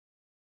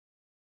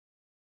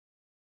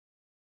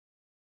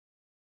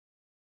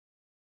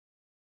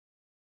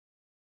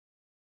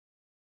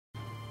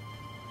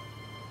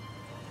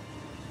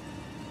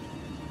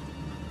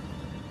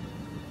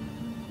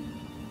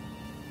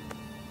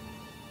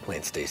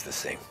plan stays the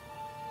same.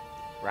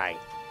 Right.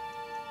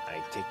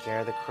 I take care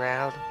of the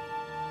crowd,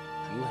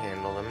 you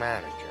handle the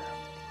manager.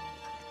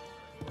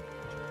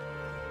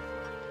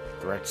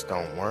 Threats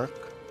don't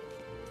work,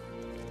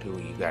 do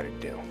what you gotta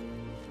do.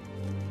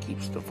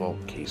 Keeps the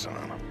vault keys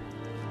on him.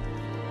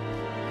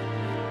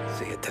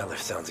 See a teller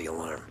sounds the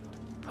alarm.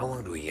 How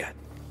long do we get?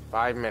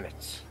 5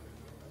 minutes,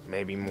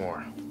 maybe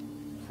more,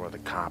 before the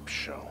cops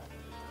show.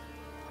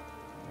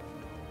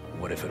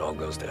 What if it all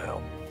goes to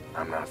hell?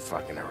 I'm not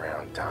fucking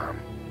around, Tom.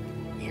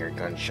 You hear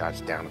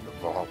gunshots down at the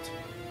vault?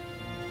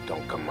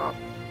 Don't come up.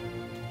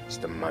 It's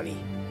the money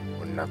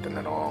or nothing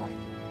at all.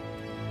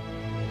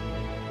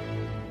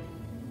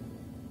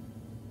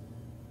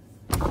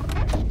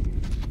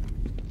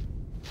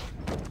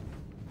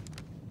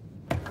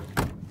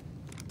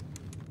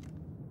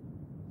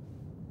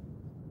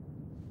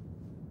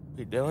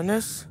 You doing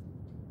this?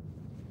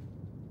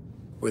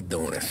 We're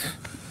doing it.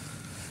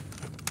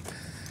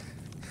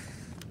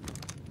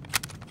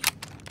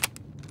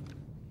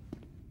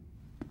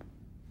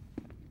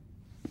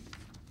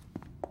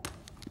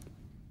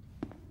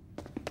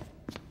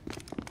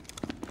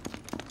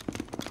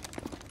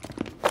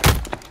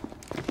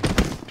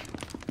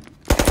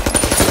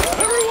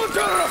 Everyone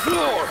down on the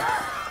floor!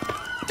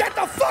 Get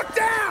the fuck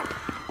down!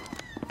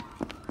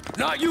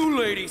 Not you,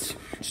 ladies.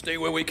 Stay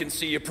where we can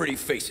see your pretty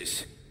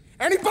faces.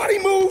 Anybody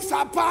moves,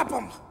 I'll pop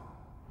them!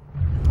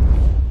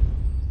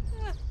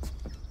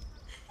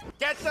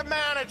 Get the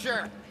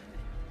manager!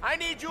 I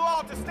need you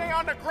all to stay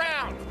on the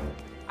ground.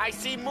 I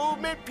see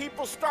movement,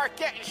 people start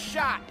getting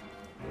shot.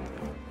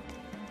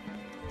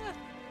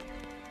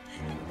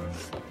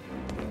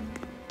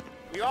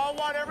 We all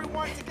want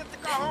everyone to get to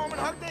go home and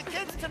hug their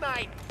kids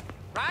tonight,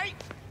 right?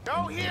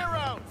 No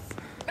heroes.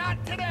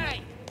 Not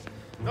today.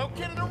 No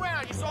kidding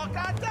around. You all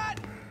got that?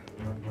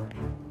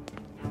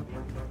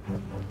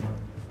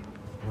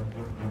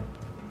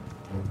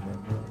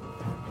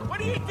 What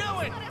are you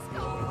doing? Let us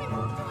go. We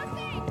won't do a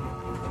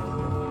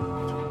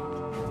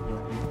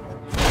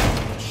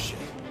thing. Shit.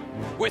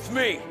 With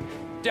me.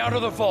 Down to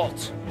the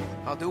vault.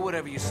 I'll do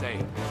whatever you say.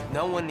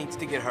 No one needs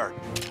to get hurt.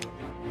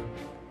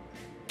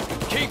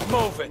 Keep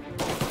moving.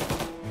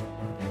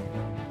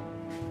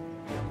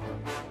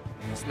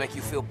 This make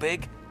you feel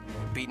big?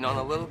 Beating on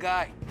a little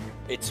guy?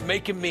 It's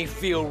making me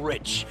feel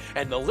rich,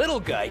 and the little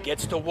guy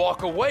gets to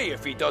walk away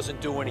if he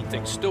doesn't do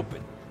anything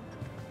stupid.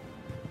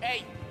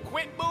 Hey,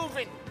 quit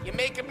moving. You're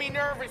making me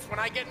nervous. When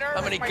I get nervous,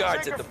 How many my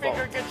guards trigger at the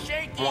finger vault? gets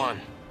shaky. One.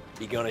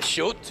 You gonna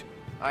shoot?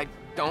 I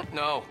don't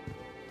know.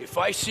 If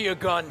I see a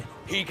gun,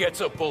 he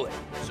gets a bullet.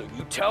 So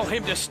you tell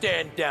him to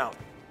stand down.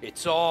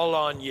 It's all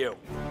on you.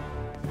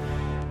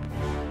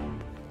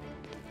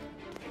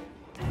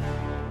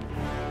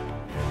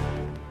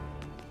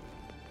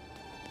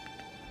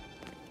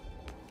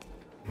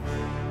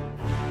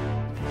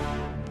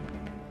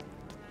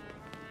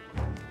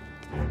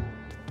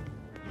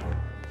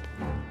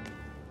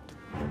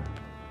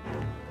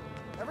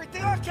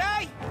 Everything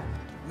okay?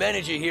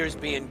 Manager here is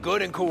being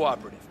good and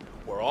cooperative.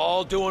 We're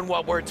all doing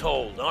what we're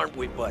told, aren't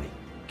we, buddy?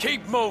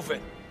 Keep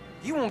moving.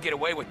 You won't get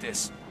away with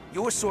this.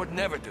 Your sword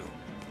never do.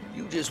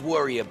 You just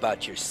worry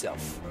about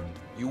yourself.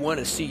 You want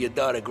to see your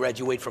daughter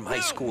graduate from high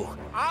school.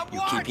 I'm You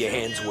keep your watching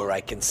hands you. where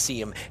I can see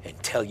them and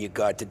tell your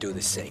guard to do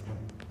the same.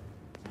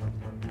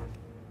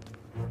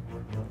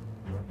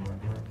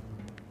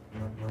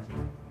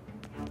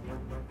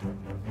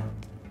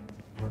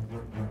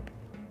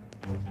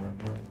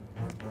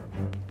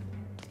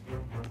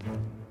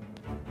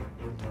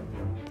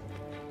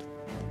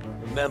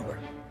 Remember,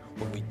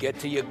 when we get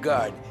to your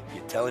guard,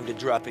 you tell him to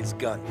drop his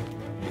gun.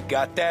 You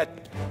got that?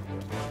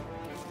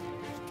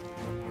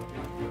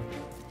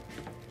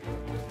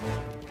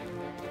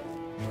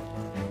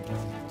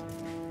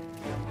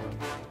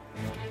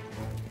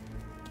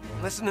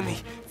 Listen to me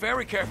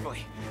very carefully.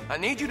 I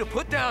need you to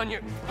put down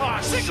your... Oh,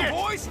 Sick shit.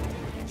 boys!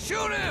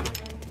 Shoot him!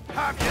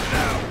 Have you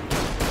now!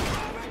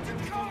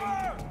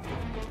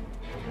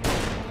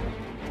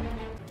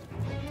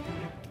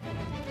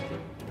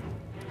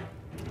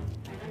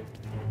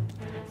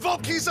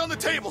 Vault key's on the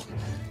table!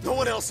 No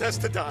one else has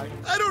to die.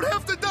 I don't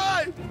have to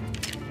die!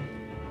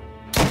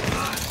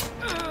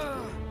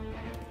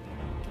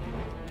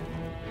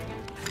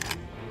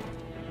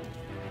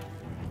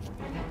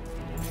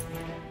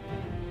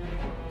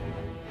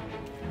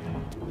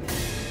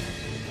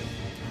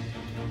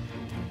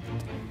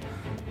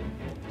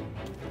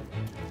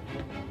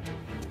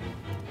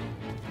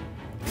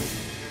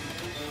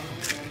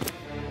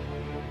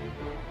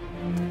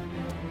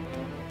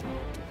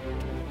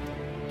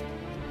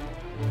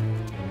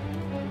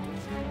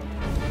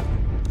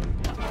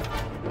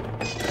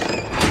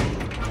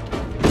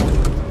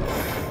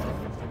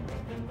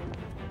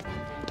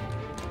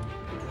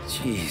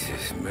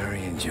 Jesus,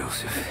 Mary and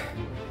Joseph.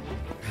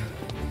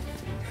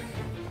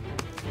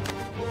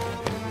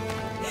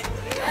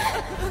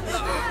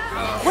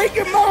 Wake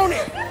him on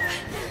it!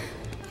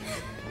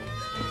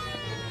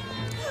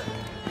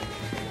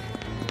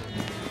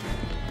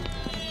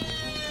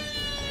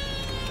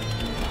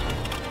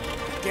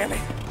 Damn it.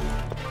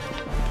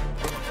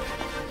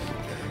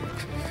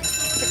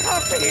 The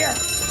here!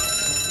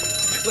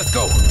 Let's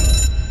go!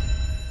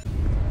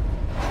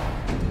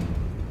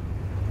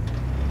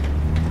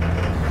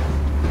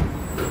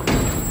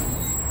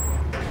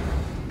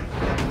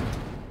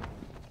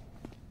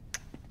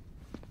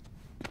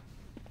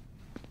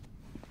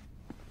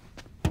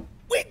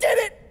 We did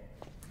it!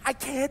 I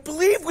can't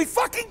believe we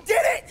fucking did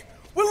it!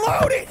 We're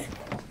loaded!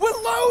 We're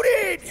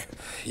loaded!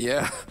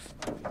 Yeah?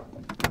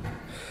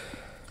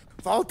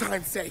 For all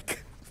time's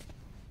sake.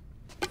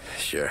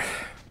 Sure.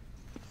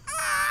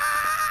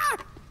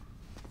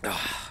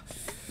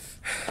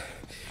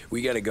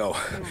 We gotta go.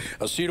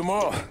 I'll see you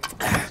tomorrow.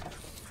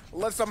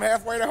 Unless I'm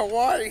halfway to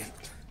Hawaii.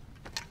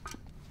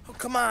 Oh,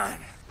 come on.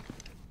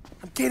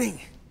 I'm kidding.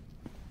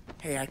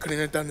 Hey, I couldn't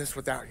have done this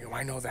without you.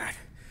 I know that.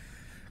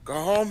 Go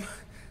home,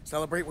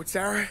 celebrate with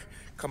Sarah,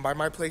 come by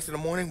my place in the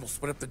morning, we'll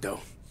split up the dough.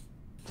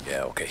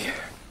 Yeah, okay.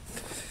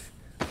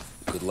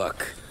 Good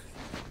luck.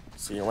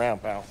 See you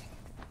around, pal.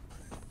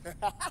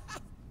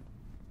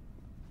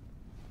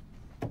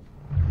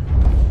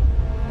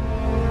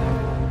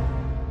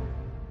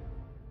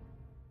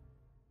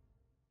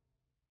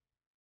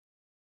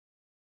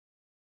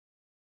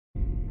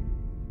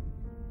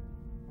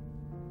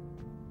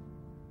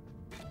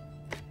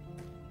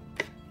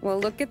 Well,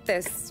 look at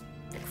this.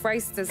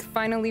 Christ has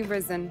finally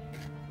risen.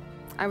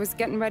 I was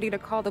getting ready to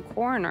call the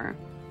coroner.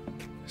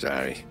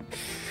 Sorry.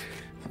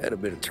 Had a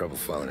bit of trouble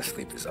falling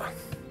asleep is all.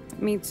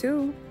 Me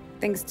too,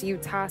 thanks to you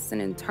tossing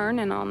and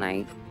turning all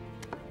night.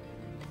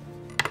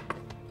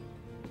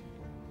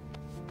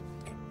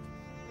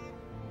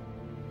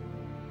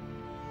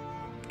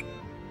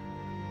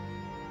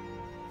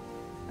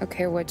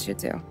 Okay, what'd you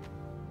do?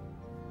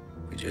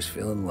 We're just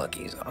feeling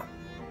lucky is all.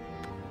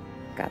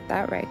 Got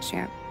that right,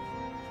 champ.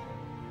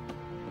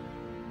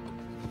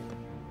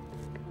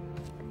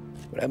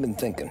 But I've been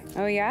thinking.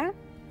 Oh yeah?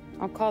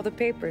 I'll call the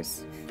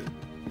papers.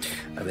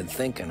 I've been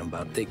thinking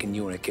about taking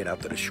you and a kid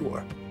out to the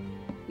shore.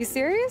 You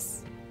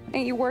serious?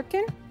 Ain't you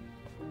working?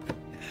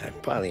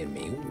 Polly and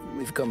me,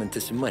 we've come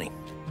into some money.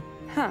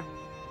 Huh.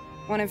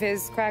 One of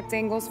his cracked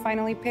angles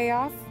finally pay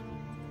off?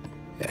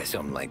 Yeah,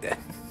 something like that.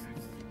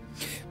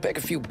 Pack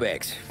a few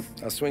bags.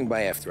 I'll swing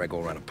by after I go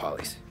around to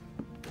Polly's.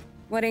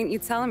 What ain't you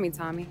telling me,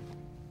 Tommy?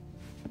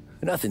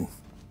 Nothing.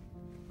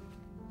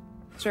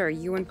 Sure,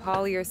 you and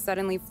Polly are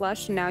suddenly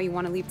flush and now you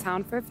want to leave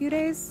town for a few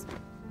days?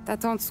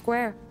 That don't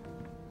square.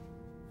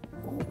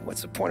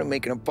 What's the point of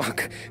making a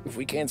buck if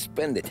we can't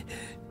spend it?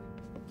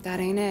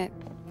 That ain't it.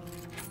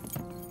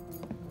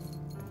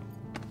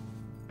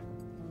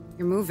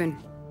 You're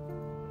moving,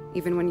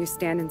 even when you're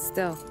standing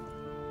still.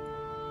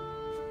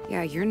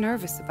 Yeah, you're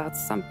nervous about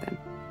something.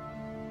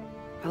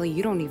 Probably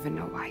you don't even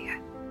know why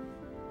yet.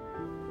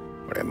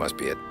 Well, that must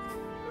be it.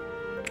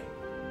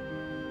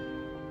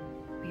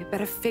 Well, you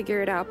better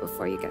figure it out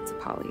before you get to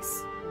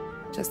Polly's.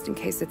 Just in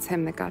case it's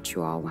him that got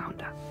you all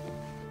wound up.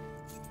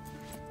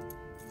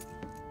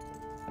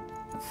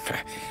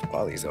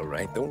 Polly's all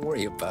right. Don't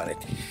worry about it.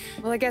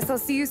 Well, I guess I'll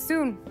see you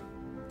soon.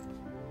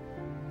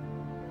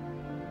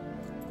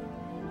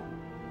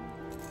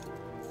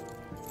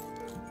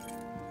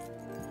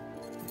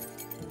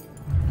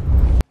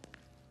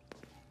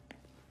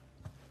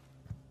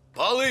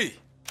 Polly!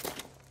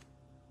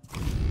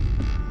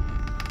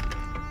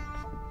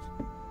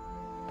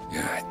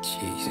 Ah,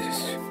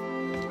 Jesus.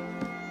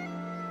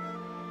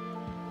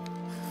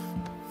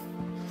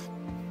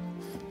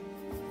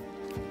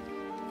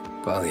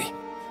 Polly.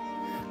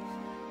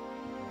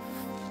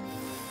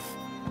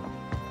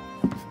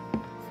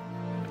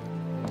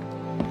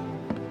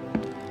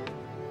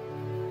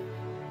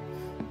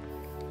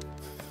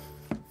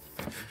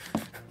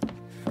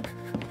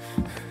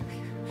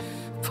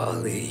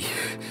 Polly.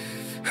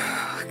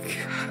 Oh,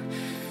 God.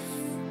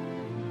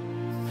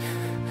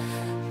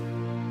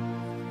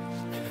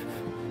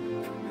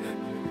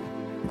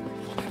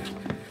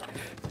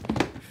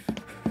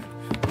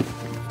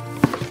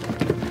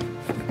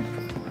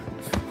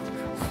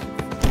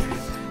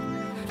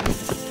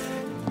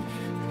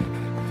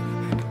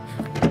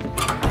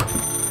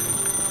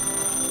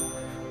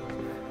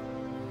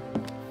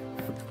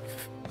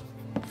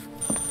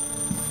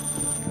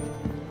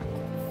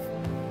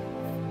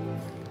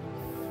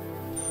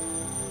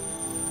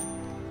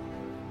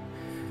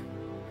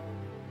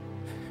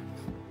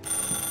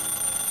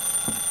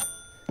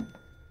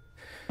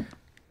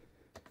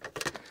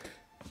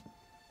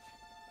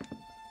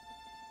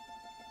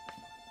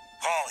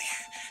 Polly.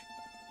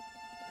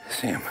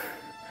 Sam,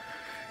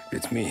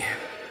 it's me.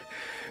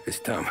 It's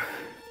Tom.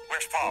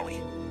 Where's Polly?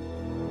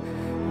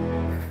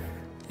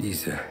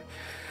 He's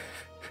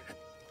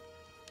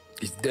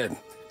dead.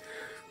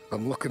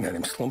 I'm looking at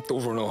him slumped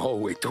over in the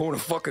hallway, torn a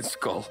fucking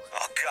skull.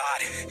 Oh,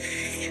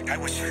 God. I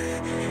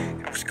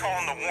was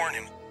calling to warn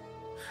him.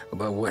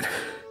 About what?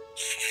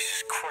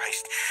 Jesus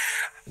Christ.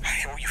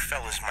 I owe you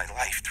fellas my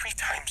life 3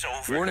 times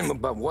over. Warn him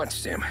about what,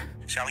 Sam?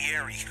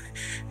 Salieri.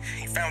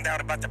 He found out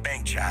about the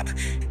bank job.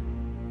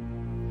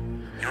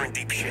 You're in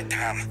deep shit,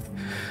 Tom.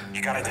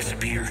 You gotta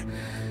disappear.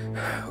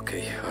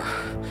 Okay.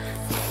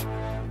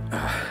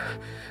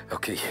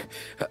 Okay,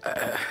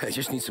 I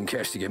just need some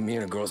cash to get me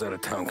and the girls out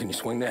of town. Can you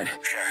swing that?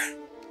 Sure.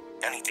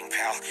 Anything,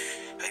 pal.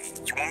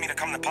 You want me to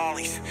come to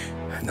Polly's?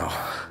 No.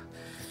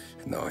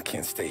 No, I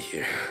can't stay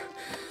here.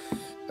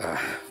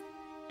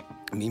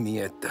 Meet me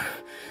at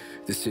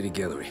the city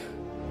gallery.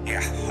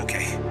 Yeah,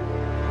 okay.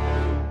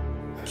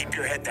 Keep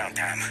your head down,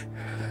 Tom.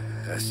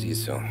 I'll see you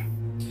soon.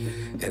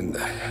 And,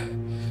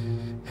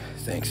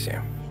 thanks,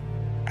 Sam.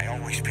 I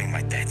always pay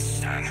my debts,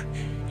 Tom.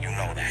 You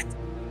know that.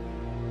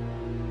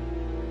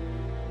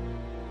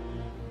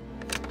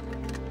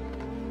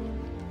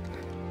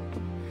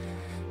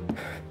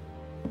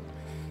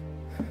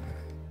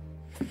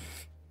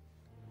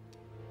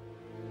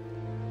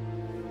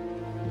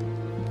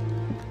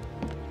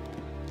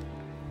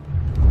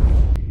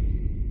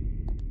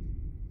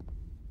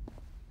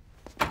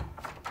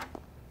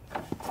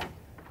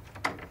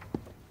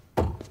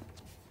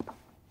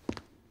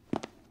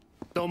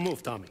 Don't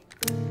move, Tommy.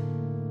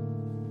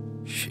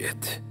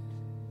 Shit.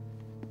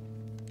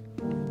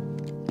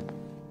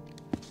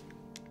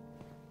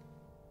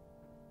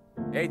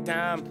 Hey,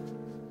 Tom.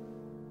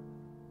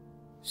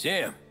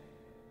 Sam.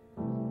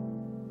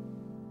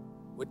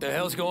 What the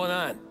hell's going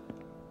on?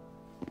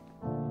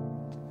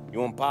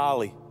 You and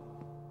Polly.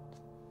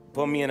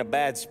 Put me in a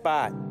bad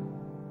spot.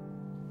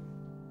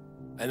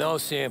 I know,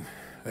 Sam,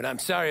 but I'm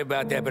sorry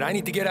about that, but I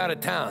need to get out of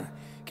town.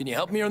 Can you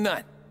help me or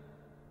not?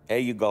 There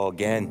you go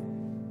again.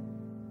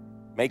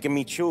 Making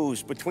me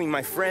choose between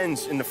my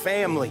friends and the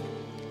family.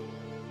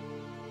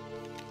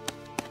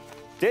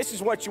 This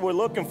is what you were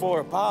looking for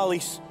at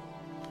Polly's.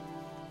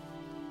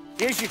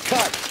 Here's your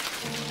cut.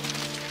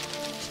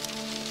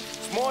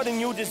 It's more than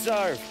you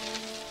deserve.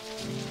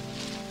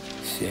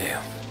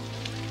 Sam.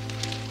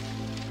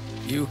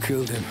 You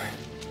killed him.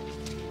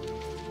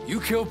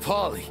 You killed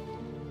Paulie.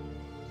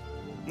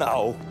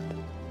 No.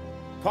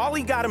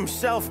 Paulie got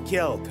himself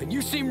killed. And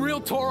you seem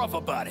real tore up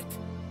about it.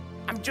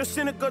 I'm just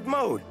in a good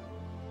mood.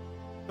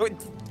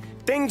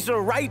 Things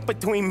are right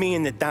between me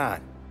and the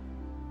Don.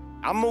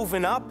 I'm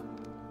moving up,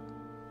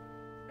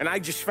 and I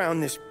just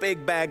found this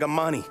big bag of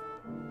money.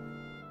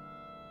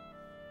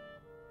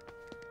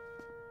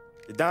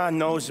 The Don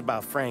knows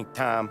about Frank,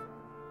 Tom.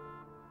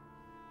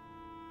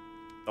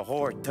 The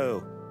whore,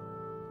 too.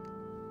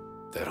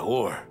 That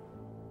whore?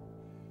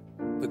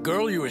 The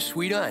girl you were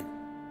sweet on?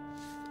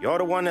 You're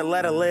the one that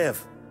let her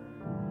live.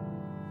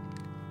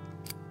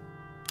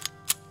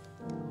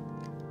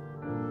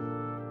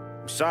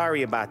 I'm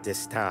sorry about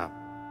this, Tom.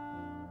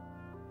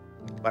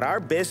 But our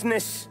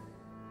business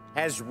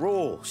has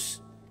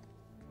rules.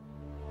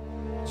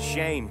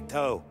 Shame,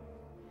 too.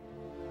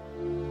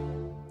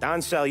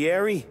 Don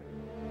Salieri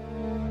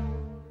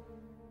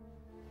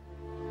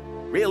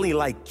really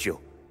liked you.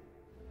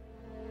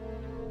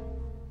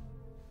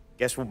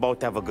 Guess we'll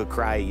both have a good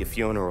cry at your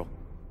funeral.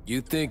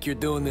 You think you're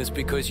doing this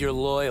because you're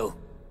loyal.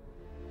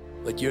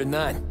 But you're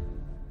not.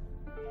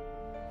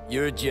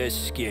 You're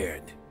just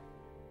scared.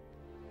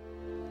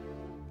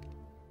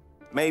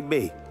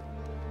 Maybe.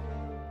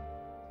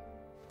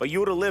 But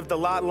you'd have lived a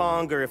lot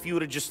longer if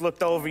you'd have just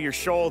looked over your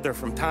shoulder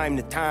from time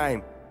to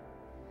time.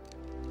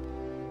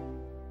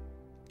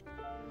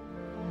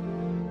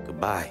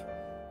 Goodbye.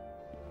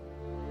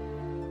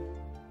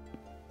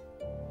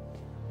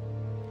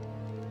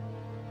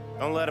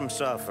 Don't let him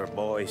suffer,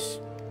 boys.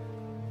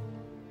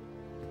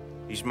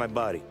 He's my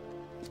buddy.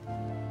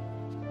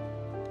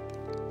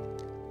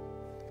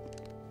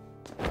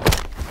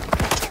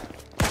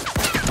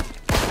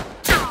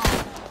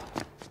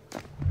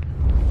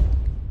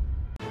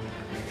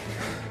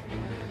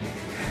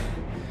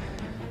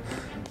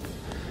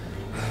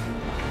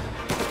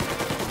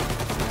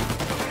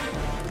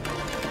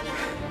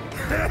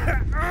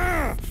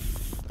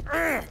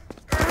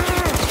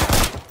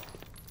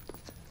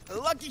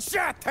 Lucky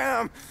shot,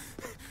 Tom.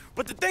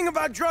 But the thing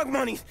about drug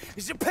money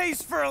is it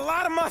pays for a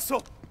lot of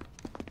muscle.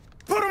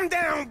 Put him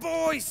down,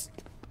 boys!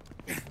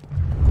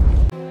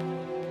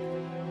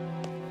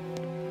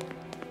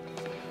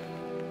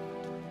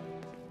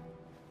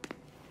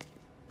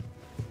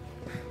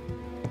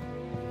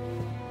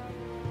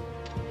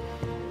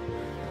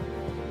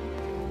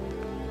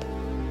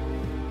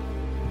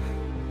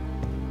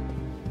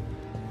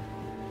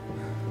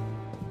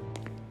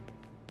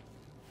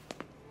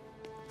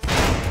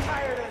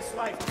 Tired of this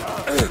life,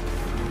 Tom.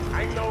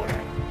 I know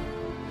that.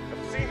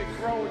 I've seen it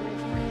grow in you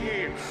for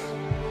years.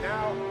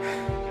 Now,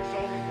 there's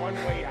only one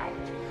way out.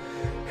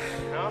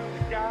 And I'm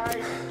the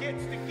guy who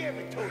gets to give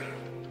it to you.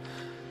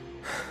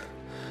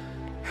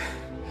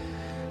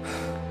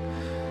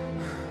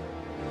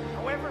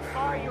 However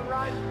far you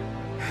run,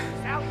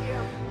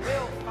 Salieri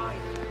will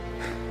find you.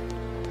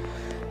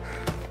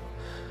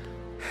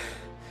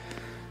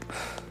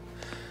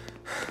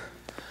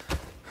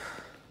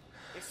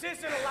 This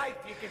isn't a life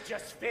you can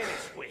just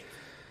finish with.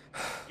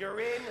 You're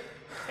in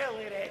till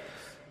it ends.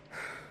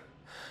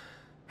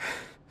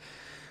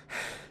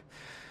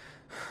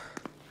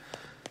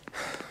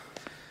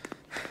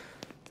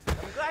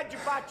 I'm glad you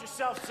bought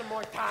yourself some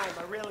more time,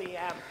 I really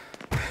am.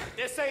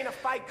 This ain't a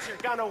fight you're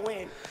gonna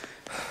win.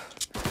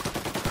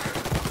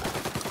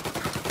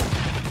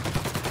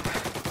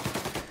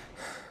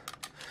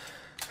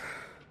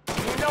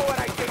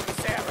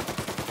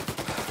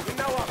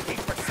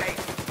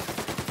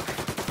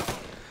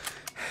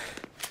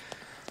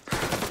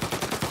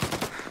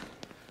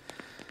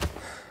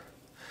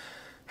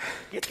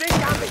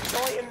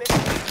 enjoying this.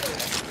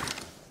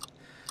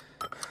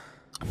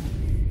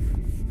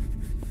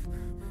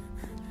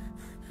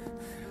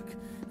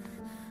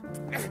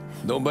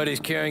 Nobody's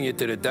carrying you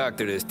to the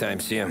doctor this time,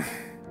 Sam.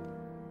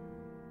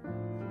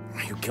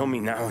 You kill me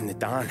now in the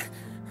dawn.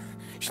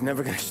 She's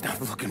never gonna stop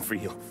looking for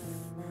you.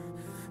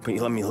 But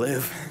you let me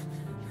live.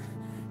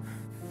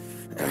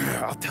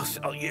 I'll tell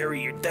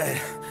Salieri you're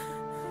dead.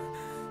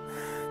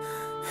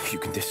 You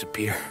can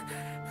disappear.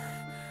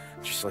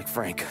 Just like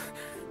Frank.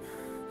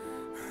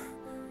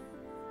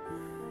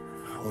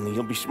 Only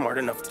you'll be smart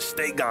enough to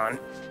stay gone.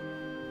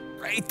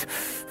 Right?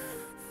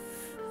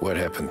 What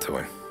happened to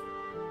him?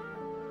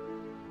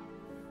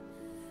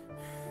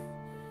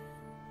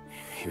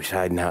 He was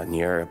hiding out in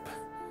Europe.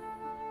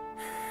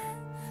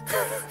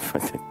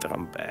 But the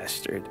dumb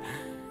bastard.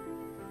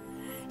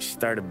 He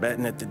started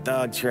betting at the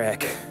dog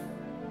track.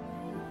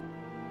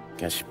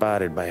 Got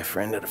spotted by a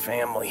friend of the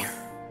family.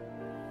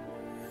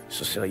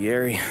 So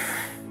Salieri,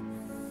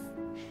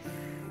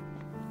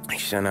 he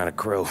sent out a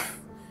crew.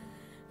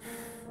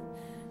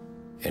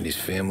 And his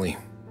family?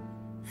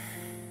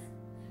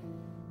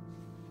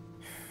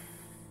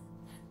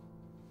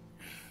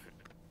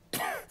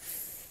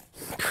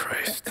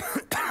 Christ.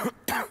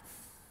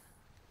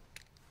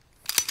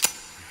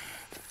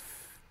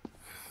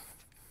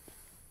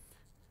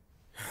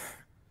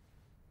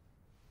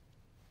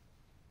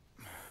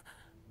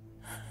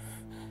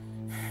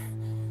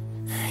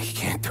 You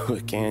can't do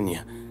it, can you?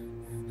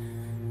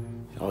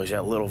 Always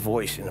that little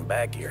voice in the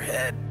back of your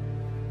head.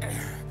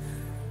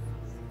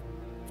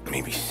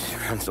 Maybe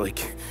sounds like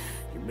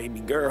your baby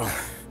girl.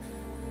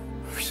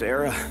 Or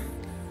Sarah.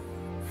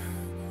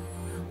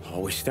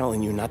 Always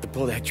telling you not to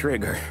pull that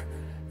trigger.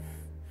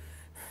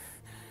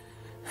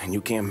 And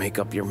you can't make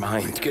up your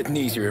mind. It's getting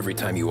easier every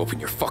time you open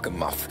your fucking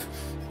mouth.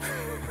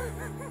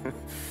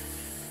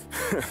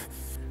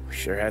 We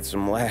sure had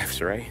some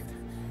laughs, right?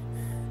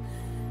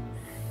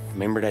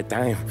 Remember that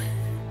time?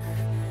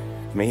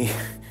 Me,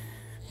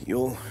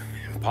 you,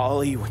 and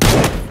Polly.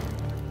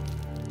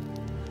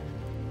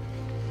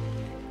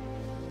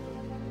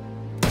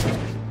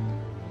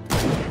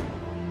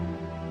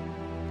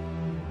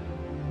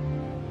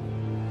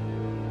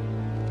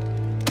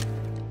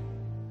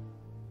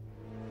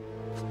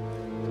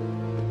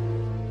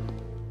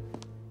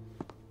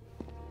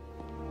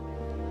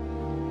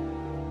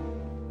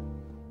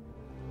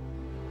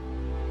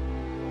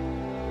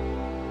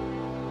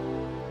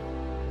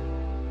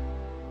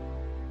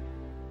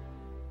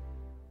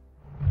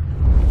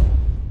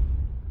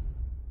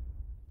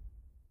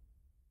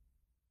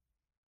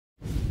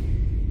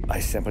 I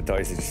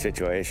sympathize with the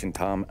situation,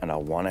 Tom, and I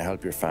want to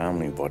help your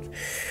family, but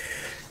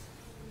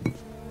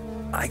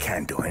I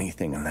can't do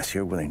anything unless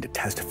you're willing to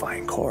testify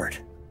in court.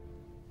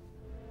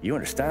 You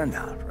understand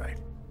that, right?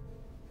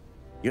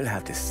 You'll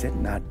have to sit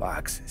in that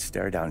box,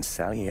 stare down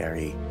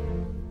Salieri,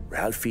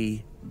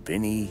 Ralphie,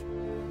 Vinny,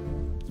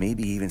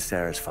 maybe even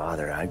Sarah's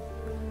father.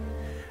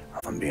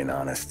 If I'm being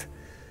honest.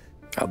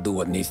 I'll do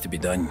what needs to be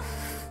done.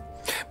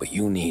 But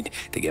you need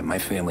to get my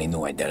family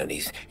new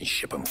identities and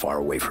ship them far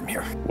away from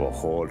here. Well,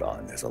 hold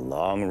on. There's a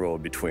long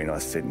road between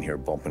us sitting here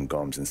bumping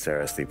gums and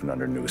Sarah sleeping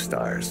under new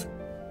stars.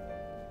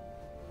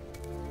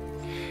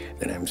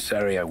 Then I'm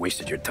sorry I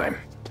wasted your time.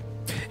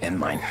 And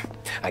mine.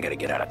 I gotta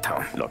get out of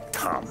town. Look,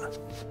 Tom.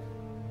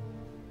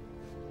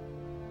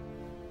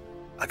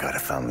 I got a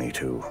family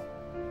too.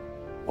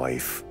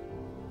 Wife,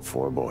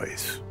 4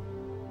 boys.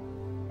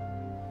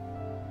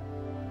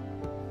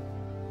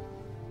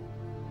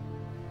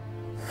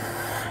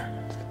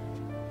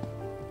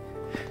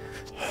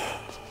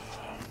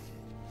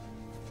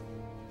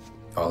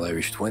 All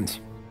Irish twins.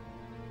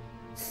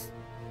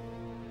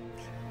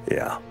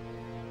 Yeah.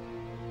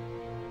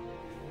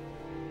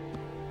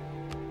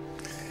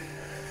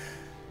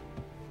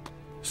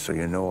 So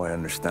you know I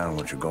understand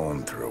what you're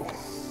going through.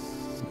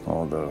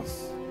 All the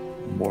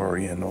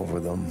worrying over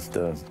them,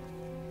 the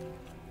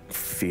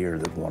fear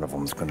that one of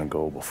them's gonna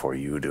go before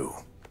you do.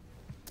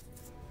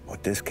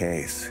 But this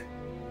case,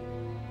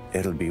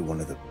 it'll be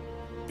one of the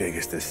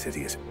biggest this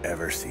city has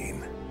ever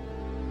seen.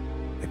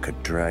 It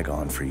could drag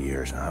on for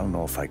years, and I don't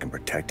know if I can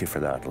protect you for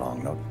that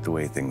long, not the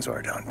way things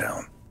are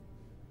downtown.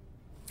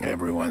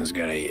 Everyone's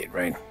gotta eat,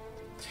 right?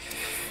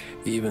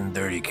 Even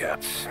dirty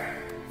cops.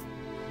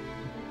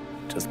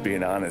 Just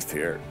being honest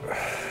here.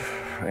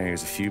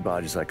 There's a few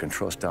bodies I can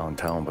trust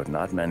downtown, but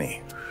not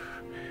many.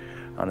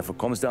 And if it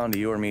comes down to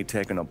you or me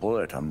taking a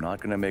bullet, I'm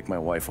not gonna make my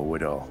wife a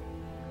widow.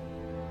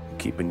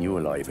 Keeping you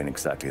alive ain't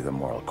exactly the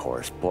moral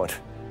course, but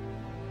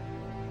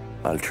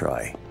I'll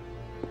try.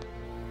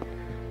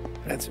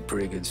 That's a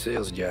pretty good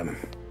sales job.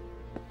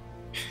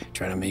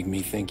 Trying to make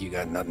me think you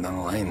got nothing on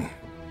the line.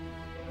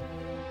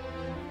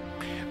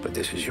 But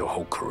this is your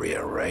whole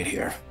career right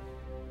here.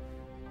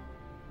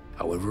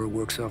 However it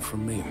works out for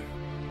me,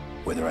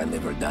 whether I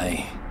live or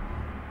die,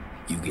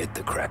 you get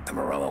to crack the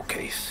Morello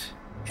case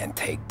and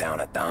take down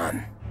a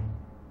Don.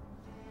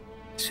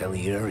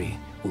 Salieri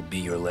will be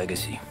your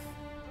legacy.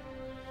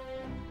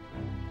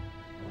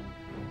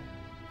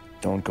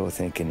 Don't go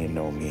thinking you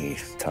know me,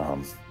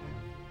 Tom.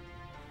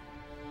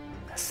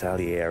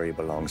 Salieri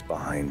belongs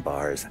behind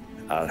bars.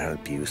 I'll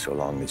help you so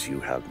long as you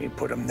help me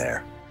put him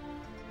there.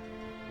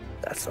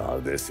 That's all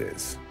this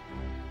is.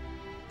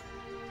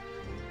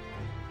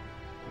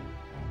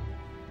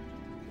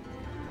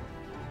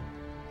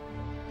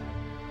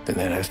 Then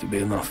that has to be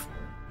enough.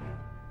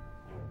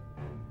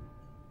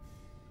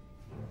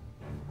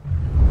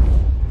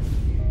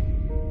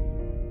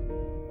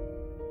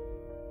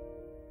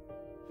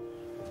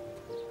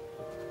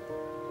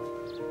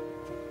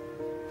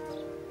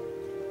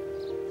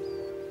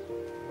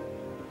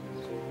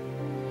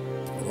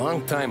 A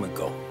long time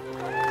ago,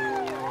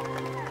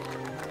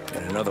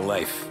 in another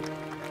life,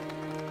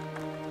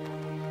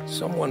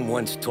 someone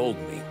once told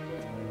me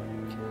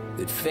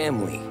that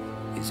family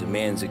is a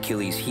man's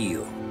Achilles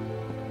heel,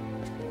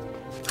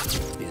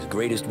 his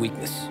greatest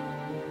weakness.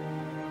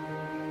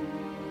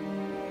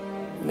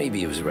 Maybe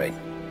he was right.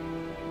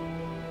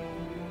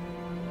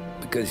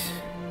 Because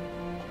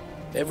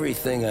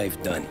everything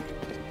I've done,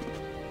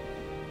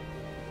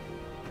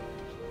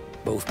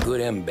 both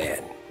good and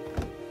bad,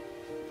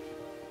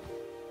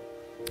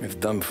 I've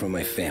done for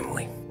my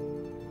family.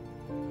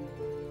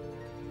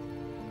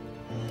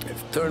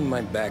 I've turned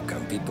my back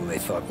on people they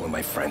thought were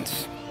my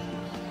friends.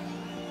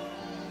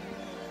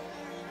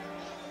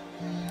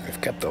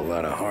 I've kept a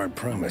lot of hard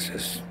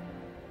promises.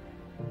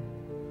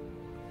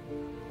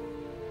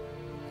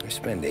 I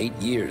spent 8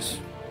 years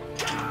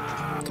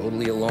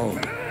totally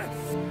alone,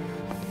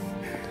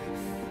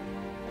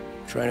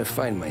 trying to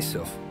find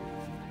myself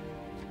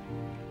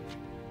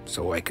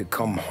so I could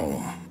come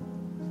home.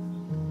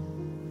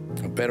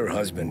 A better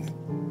husband,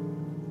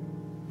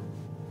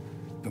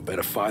 a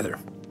better father,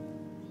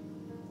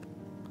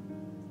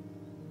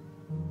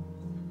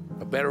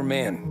 a better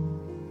man.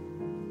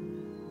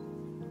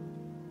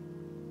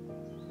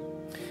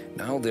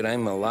 Now that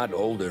I'm a lot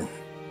older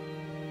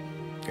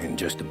and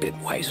just a bit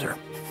wiser,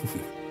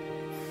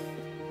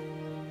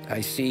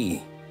 I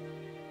see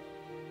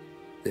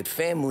that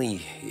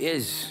family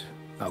is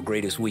our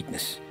greatest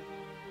weakness,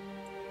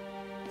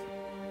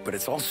 but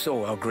it's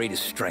also our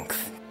greatest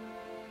strength.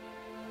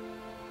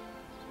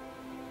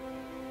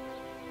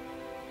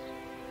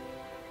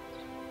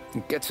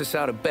 It gets us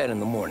out of bed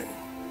in the morning.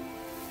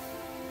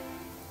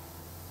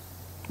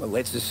 It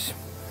lets us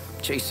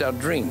chase our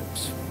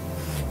dreams,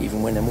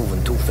 even when they're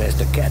moving too fast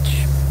to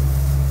catch.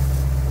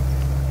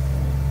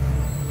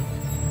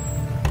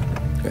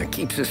 It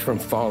keeps us from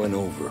falling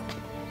over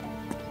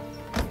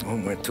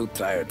when we're too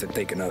tired to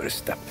take another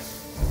step.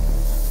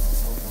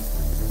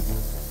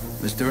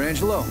 Mr.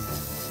 Angelo.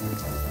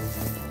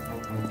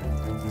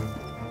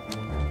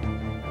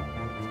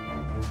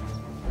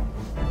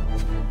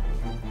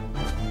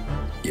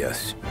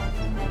 Yes.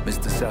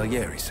 Mr.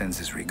 Salieri sends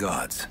his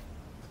regards.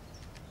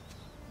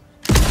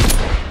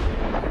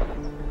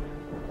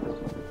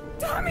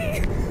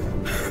 Tommy!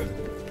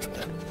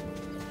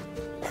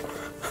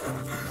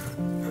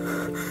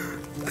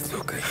 That's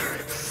okay.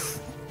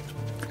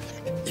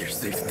 You're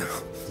safe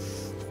now.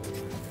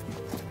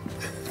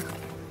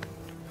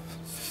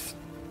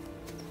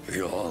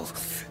 You're all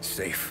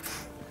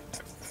safe.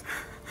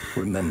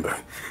 Remember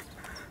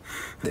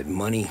that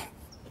money,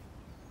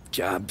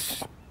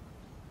 jobs,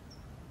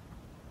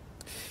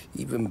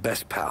 even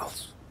best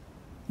pals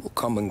will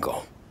come and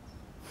go.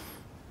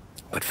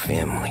 But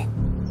family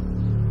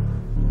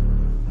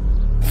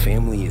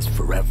is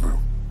forever.